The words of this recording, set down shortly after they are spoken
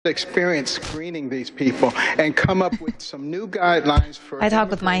experience screening these people and come up with some new guidelines for. I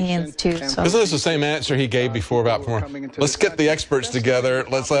talk with my hands too. So. Isn't this the same answer he gave before about let's get the experts together,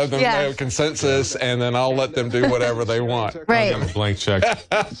 let's have them have consensus, and then I'll let them do whatever they want. Right. Blank check.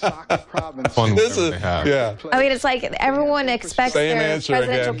 Fun This is, yeah. I mean, it's like everyone expects their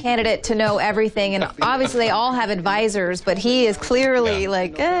presidential candidate to know everything, and obviously they all have advisors, but he is clearly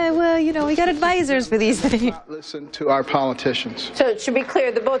like, well, you know, we got advisors for these things. Listen to our politicians. So it should be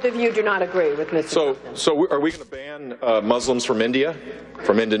clear that both of you do not agree with Mr. So are we going to ban Muslims from India,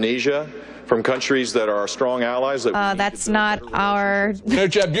 from Indonesia, from countries that are strong allies? That's not our... No,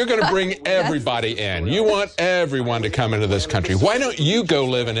 Jeb, you're going to bring everybody in. You want everyone to come into this country. Why don't you go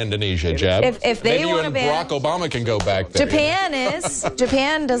live in Indonesia, Jeb? If they want to ban... Barack Obama can go back there.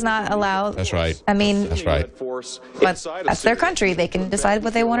 Japan does not allow... That's right. I mean... That's right. But that's their country. They can decide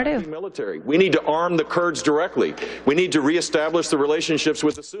what they want to do. Military. We need to arm the Kurds directly. We need to reestablish the relationships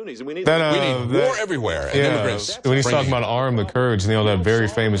with the Sunnis. And we need war everywhere. And immigrants. When he's talking about arm the Kurds, you know, that very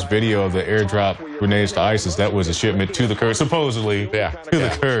famous video of the airdrop grenades to ISIS, that was a shipment to the Kurds, supposedly, to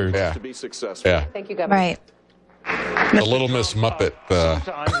the Kurds. To be successful. Yeah. Thank you, Governor. Right. The Little Miss Muppet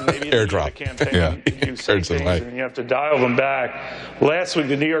airdrop. And you have to dial them back. Last week,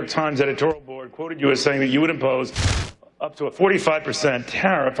 the New York Times editorial board quoted you as saying that you would impose up to a 45%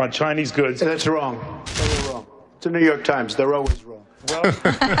 tariff on Chinese goods. That's wrong. They were wrong. It's the New York Times. They're always wrong. Well,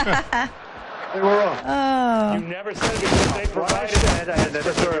 they were wrong. Oh. you never said because they provided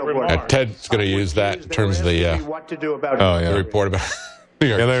Ted's going to use that in terms of the what to do about the report about.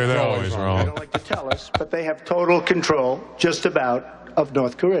 Yeah, they're always wrong. They don't like to tell us, but they have total control, just about, of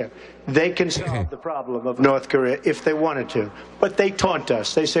North Korea. They can solve the problem of North Korea if they wanted to. But they taunt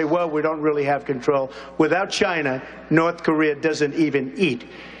us. They say, well, we don't really have control. Without China, North Korea doesn't even eat.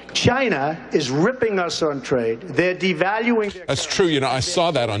 China is ripping us on trade. They're devaluing their That's true. You know, I saw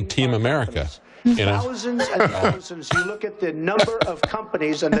that on Team America. You know? Thousands and thousands. You look at the number of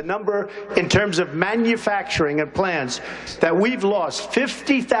companies and the number in terms of manufacturing and plants that we've lost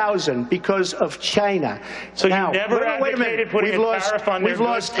 50,000 because of China. So now, you never advocated putting a tariff on their goods. We've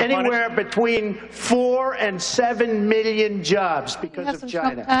lost anywhere between 4 and 7 million jobs because of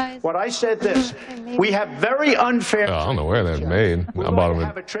China. What I said this, we have very unfair. I don't know where they're made. I bought them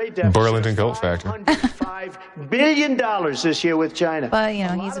at Burlington Coat Factory. $5 billion this year with China. But, you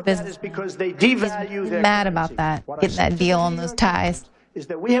know, he's a business. Because they He's mad about that, getting that deal on those ties. Is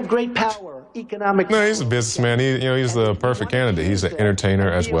that we have great power, economic. No, he's a businessman. He's the perfect candidate. He's an entertainer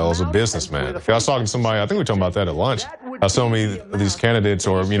as well as a businessman. I was talking to somebody, I think we were talking about that at lunch. So many of these candidates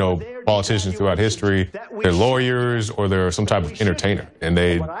or, you know, politicians throughout history, they're lawyers or they're some type of entertainer. And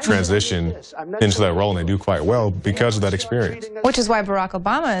they transition into that role and they do quite well because of that experience. Which is why Barack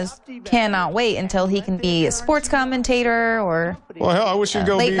Obama cannot wait until he can be a sports commentator or hell, I wish you'd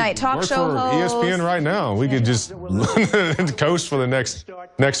go late night talk show host. ESPN right now. We could just coast for the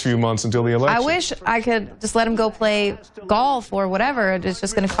next few months until the election. I wish I could just let him go play golf or whatever. It's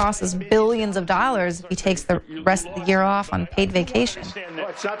just going to cost us billions of dollars if he takes the rest of the year off on paid vacation.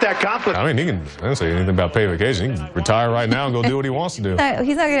 It's not that complicated. I mean, I don't say anything about paid vacation. He can retire right now and go do what he wants to do.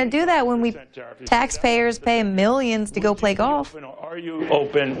 He's not going to do that when we taxpayers pay millions to go play golf. Are you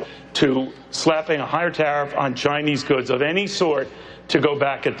open to slapping a higher tariff on Chinese goods of any sort to go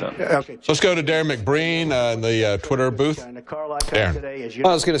back at them? Okay. So let's go to Darren McBreen in the Twitter booth. Darren.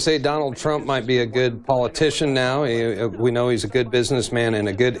 I was going to say Donald Trump might be a good politician now. We know he's a good businessman and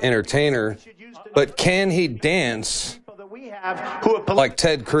a good entertainer. But can he dance like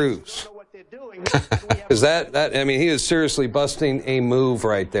Ted Cruz? Because that, I mean, he is seriously busting a move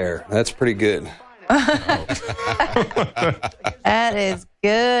right there. That's pretty good. That is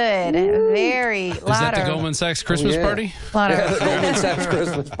good. Very Is that the Goldman Sachs Christmas party? The Goldman Sachs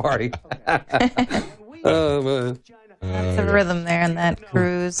Christmas party. That's a rhythm there in that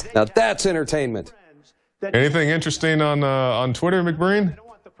cruise. Now that's entertainment. Anything interesting on Twitter, McBreen?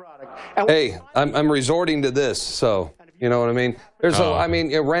 Hey, I'm resorting to this, so you know what I mean. There's I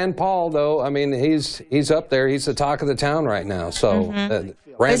mean, Rand Paul though. I mean, he's up there. He's the talk of the town right now. So.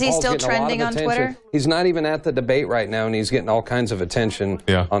 Is he still trending on Twitter? He's not even at the debate right now, and he's getting all kinds of attention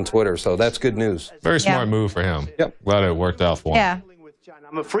on Twitter. So that's good news. Very smart move for him. Yep. Glad it worked out for him. Yeah.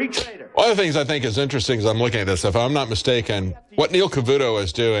 I'm a free trader. One of the things I think is interesting as I'm looking at this, if I'm not mistaken, what Neil Cavuto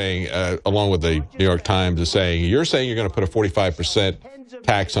is doing, along with the New York Times, is saying, you're going to put a 45%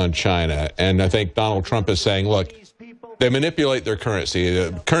 tax on China. And I think Donald Trump is saying, look, they manipulate their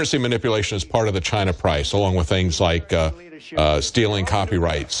currency. Currency manipulation is part of the China price, along with things like stealing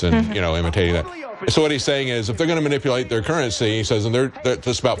copyrights and, imitating that. So what he's saying is if they're going to manipulate their currency, he says, and they're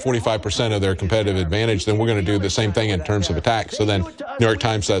just about 45% of their competitive advantage, then we're going to do the same thing in terms of a tax. So then New York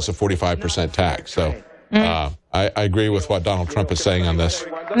Times says a 45% tax. So I agree with what Donald Trump is saying on this.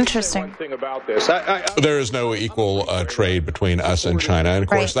 Interesting. There is no equal trade between us and China. And, of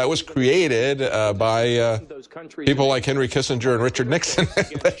course, that was created by people like Henry Kissinger and Richard Nixon.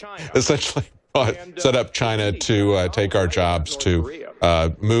 They essentially set up China to take our jobs, to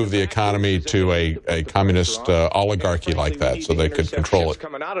move the economy to a communist oligarchy like that so they could control it.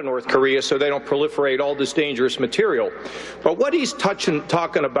 Coming out of North Korea so they don't proliferate all this dangerous material. But what he's talking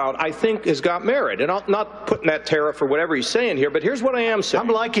about, I think, has got merit. And I'm not putting that tariff or whatever he's saying here, but here's what I am saying. I'm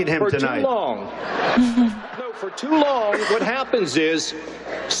liking him tonight. For too long, what happens is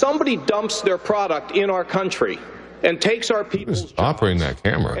somebody dumps their product in our country and takes our people's operating that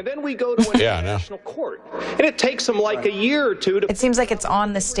camera. And then we go to an international court. And it takes them like a year or two to... It seems like it's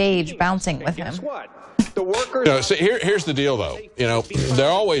on the stage bouncing with him. Guess what? The workers... So here's the deal, though. They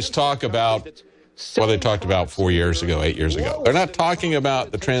always talk about what they talked about 4 years ago, 8 years ago. They're not talking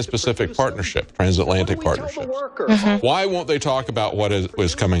about the Trans-Pacific Partnership, Transatlantic Partnership. Why won't they talk about what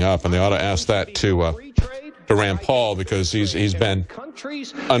was coming up? And they ought to ask that to Rand Paul, because he's been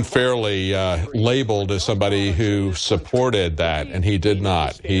unfairly labeled as somebody who supported that, and he did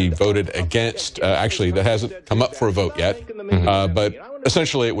not. He voted against, actually, that hasn't come up for a vote yet, but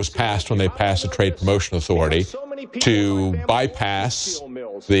essentially it was passed when they passed the Trade Promotion Authority to bypass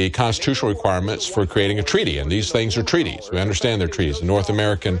the constitutional requirements for creating a treaty, and these things are treaties. We understand they're treaties. The North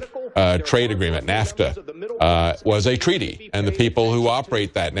American Trade Agreement, NAFTA, was a treaty, and the people who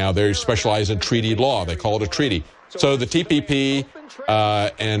operate that now, they specialize in treaty law. They call it a treaty. So the TPP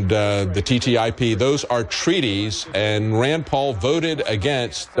and the TTIP, those are treaties, and Rand Paul voted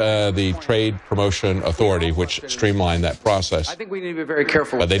against the Trade Promotion Authority, which streamlined that process. I think we need to be very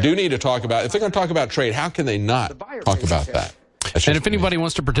careful. But they do need to talk about, if they're going to talk about trade, how can they not talk about that? And if anybody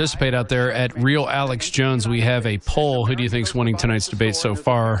wants to participate out there, at Real Alex Jones, we have a poll. Who do you think's winning tonight's debate so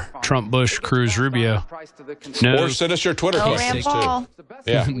far? Trump, Bush, Cruz, Rubio? No. Or send us your Twitter questions, too.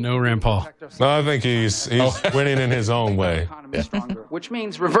 Yeah. No Rand Paul. No, I think he's winning in his own way. Yeah. Which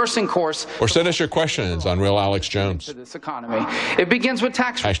means reversing course. Or send us your questions on Real Alex Jones. This economy. It begins with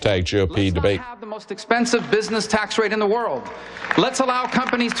tax. Hashtag GOP debate. Let's not have the most expensive business tax rate in the world. Let's allow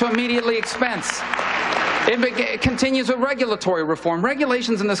companies to immediately expense. It continues with regulatory reform.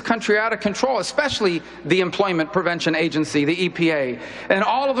 Regulations in this country are out of control, especially the Employment Prevention Agency, the EPA, and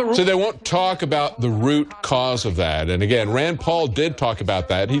all of the rules. So they won't talk about the root cause of that. And again, Rand Paul did talk about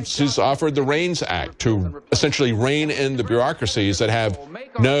that. He's offered the REINS Act to essentially rein in the bureaucracies that have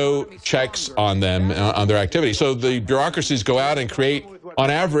no checks on them, on their activity. So the bureaucracies go out and create,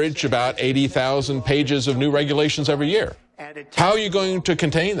 on average, about 80,000 pages of new regulations every year. How are you going to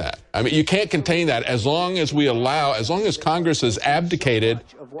contain that? I mean, you can't contain that as long as as long as Congress has abdicated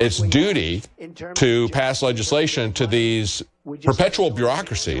its duty to pass legislation to these perpetual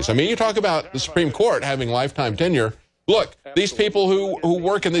bureaucracies. I mean, you talk about the Supreme Court having lifetime tenure. Look, these people who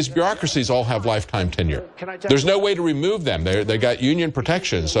work in these bureaucracies all have lifetime tenure. There's no way to remove them. They got union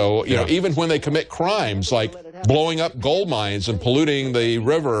protection. So, even when they commit crimes like blowing up gold mines and polluting the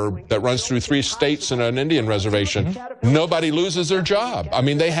river that runs through 3 states and an Indian reservation, nobody loses their job. I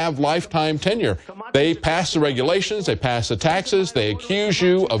mean, they have lifetime tenure. They pass the regulations, they pass the taxes, they accuse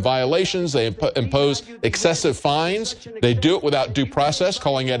you of violations, they impose excessive fines. They do it without due process,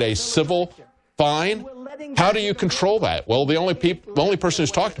 calling it a civil fine. How do you control that? Well, the only person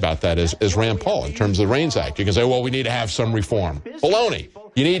who's talked about that is Rand Paul in terms of the REINS Act. You can say, well, we need to have some reform. Baloney.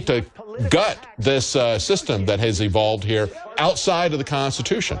 You need to gut this system that has evolved here outside of the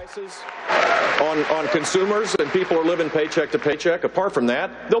Constitution. On consumers and people are living paycheck to paycheck. Apart from that,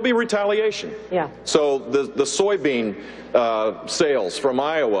 there'll be retaliation. Yeah. So the soybean sales from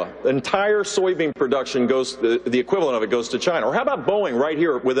Iowa, entire soybean production goes, the equivalent of it goes to China. Or how about Boeing right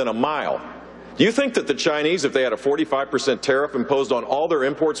here within a mile? Do you think that the Chinese, if they had a 45% tariff imposed on all their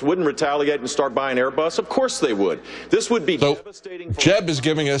imports, wouldn't retaliate and start buying Airbus? Of course they would. This would be devastating. Jeb is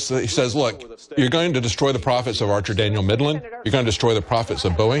giving us, he says, look, you're going to destroy the profits of Archer Daniel Midland. You're going to destroy the profits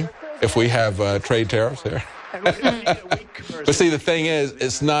of Boeing if we have trade tariffs there. But see, the thing is,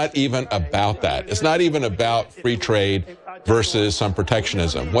 it's not even about that. It's not even about free trade versus some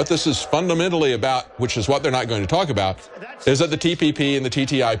protectionism. What this is fundamentally about, which is what they're not going to talk about, is that the TPP and the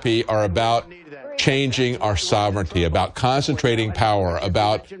TTIP are about changing our sovereignty, about concentrating power,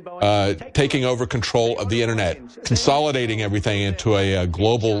 about taking over control of the internet, consolidating everything into a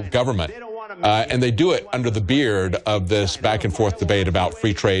global government. And they do it under the beard of this back and forth debate about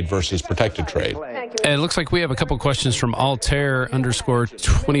free trade versus protected trade. And it looks like we have a couple questions from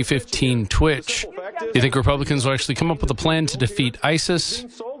Altair_2015 Twitch. Do you think Republicans will actually come up with a plan to defeat ISIS?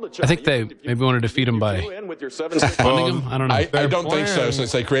 I think they maybe want to defeat them by funding them. I don't know. I don't think so,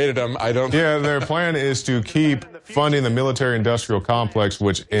 since they created them. I don't. Yeah, their plan is to keep funding the military-industrial complex,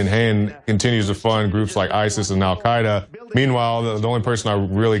 which in hand continues to fund groups like ISIS and Al-Qaeda. Meanwhile, the only person I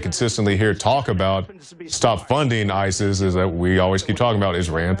really consistently hear talk about stop funding ISIS is that we always keep talking about is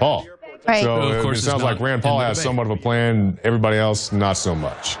Rand Paul. Right. So of course it sounds like Rand Paul has somewhat of a plan. Everybody else, not so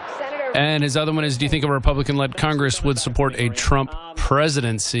much. And his other one is, do you think a Republican-led Congress would support a Trump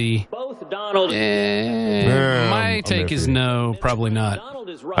presidency? My take is no, probably not.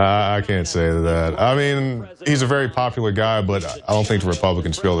 I can't say that. I mean, he's a very popular guy, but I don't think the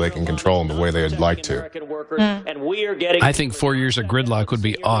Republicans feel they can control him the way they'd like to. I think 4 years of gridlock would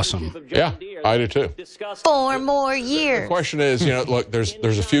be awesome. Yeah, I do too. 4 more years. The question is, look,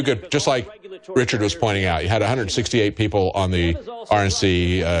 there's a few good, just like Richard was pointing out, you had 168 people on the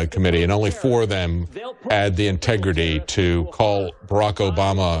RNC committee, and only 4 of them had the integrity to call Barack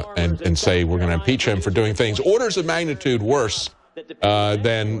Obama and say we're going to impeach him for doing things orders of magnitude worse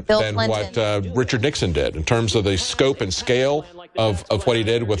than what Richard Nixon did in terms of the scope and scale of what he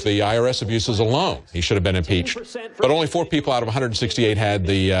did with the IRS abuses alone. He should have been impeached. But only 4 people out of 168 had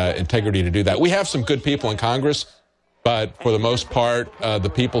the integrity to do that. We have some good people in Congress, but for the most part, the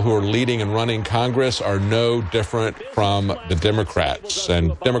people who are leading and running Congress are no different from the Democrats.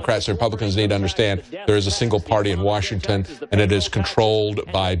 And Democrats and Republicans need to understand there is a single party in Washington, and it is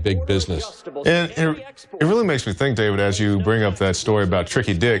controlled by big business. And it really makes me think, David, as you bring up that story about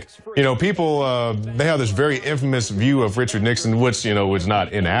Tricky Dick, people, they have this very infamous view of Richard Nixon, which, is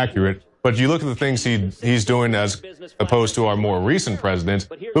not inaccurate. But you look at the things he's doing as opposed to our more recent presidents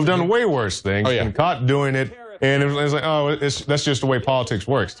who've done way worse things and caught doing it. And it's like, that's just the way politics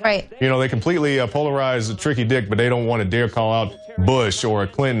works. Right. They completely polarize Tricky Dick, but they don't want to dare call out Bush or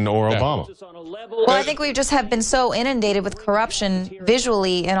Clinton or Obama. Well, I think we just have been so inundated with corruption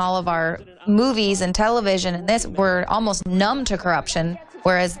visually in all of our movies and television, and we're almost numb to corruption,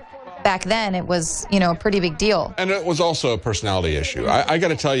 whereas back then it was, a pretty big deal. And it was also a personality issue. I got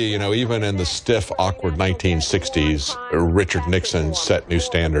to tell you, even in the stiff, awkward 1960s, Richard Nixon set new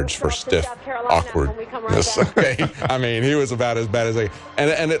standards for stiff, awkwardness. Okay, I mean, he was about as bad as they.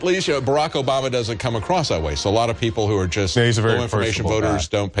 And at least Barack Obama doesn't come across that way. So a lot of people who are just low information voters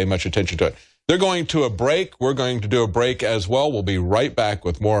don't pay much attention to it. They're going to a break. We're going to do a break as well. We'll be right back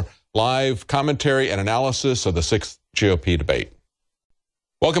with more live commentary and analysis of the 6th GOP debate.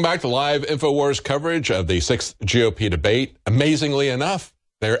 Welcome back to live InfoWars coverage of the 6th GOP debate. Amazingly enough,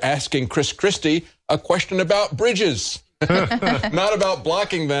 they're asking Chris Christie a question about bridges. Not about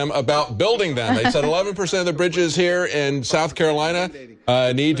blocking them, about building them. They said 11% of the bridges here in South Carolina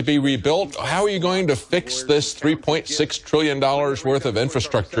need to be rebuilt. How are you going to fix this $3.6 trillion worth of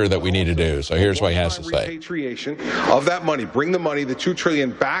infrastructure that we need to do? So here's what he has to say. Repatriation of that money, bring the money, the $2 trillion,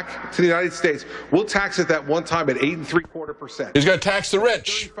 back to the United States. We'll tax it that one time at 8.75%. He's going to tax the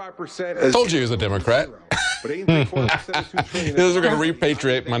rich. 35%. Told you he was a Democrat. But 8.75% Those are going to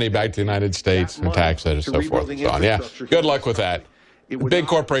repatriate money back to the United States and tax it and so forth and so on. Yeah, good luck with that. Big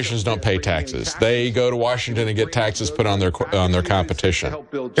corporations don't pay taxes. They go to Washington and get taxes put on their competition.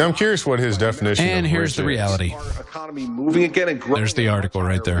 Yeah, I'm curious what his definition and here's the reality. There's the article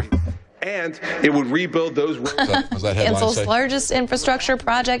right there. And it would rebuild those roads. Was that headline Cancel's largest infrastructure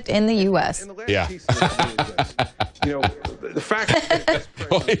project in the U.S. Yeah. The fact.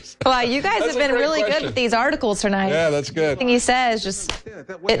 Wow, you guys have been really good with these articles tonight. Yeah, that's good. Everything he says, just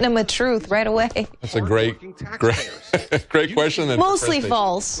hitting him with truth right away. That's a great question. Mostly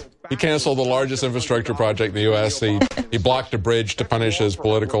false. He canceled the largest infrastructure project in the U.S. He blocked a bridge to punish his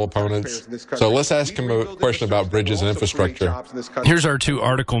political opponents. So let's ask him a question about bridges and infrastructure. Here's our 2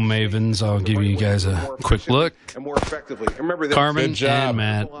 article mavens. I'll give you guys a quick look. Carmen and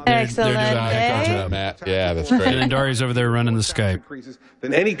Matt. Excellent. Good job, Matt. Yeah, that's great. And then Dari's over there running the Skype.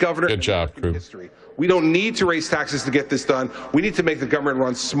 Than any governor. Good job, crew. We don't need to raise taxes to get this done. We need to make the government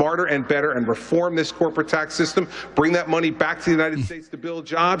run smarter and better and reform this corporate tax system, bring that money back to the United States to build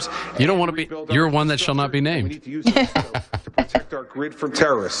jobs. You don't want to be, you're one that shall not be named. We need to use it to protect our grid from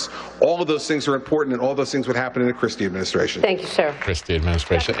terrorists. All of those things are important, and all those things would happen in the Christie administration. Thank you, sir. Christie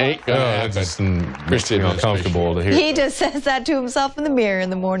administration ain't good. Christie administration. Comfortable to hear. He just says that to himself in the mirror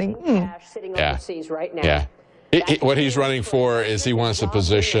in the morning. Yeah. Yeah. What he's running for is he wants a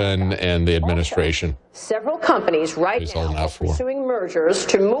position in the administration. Several companies right now are pursuing mergers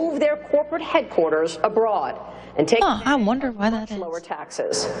to move their corporate headquarters abroad and take I wonder why that is. Lower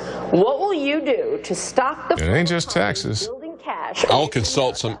taxes. What will you do to stop the It ain't just taxes. building cash. I'll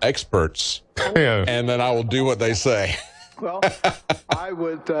consult some experts, and then I will do what they say. Well, I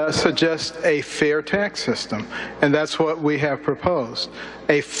would suggest a fair tax system, and that's what we have proposed.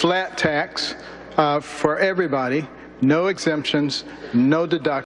 A flat tax for everybody, no exemptions, no deductions.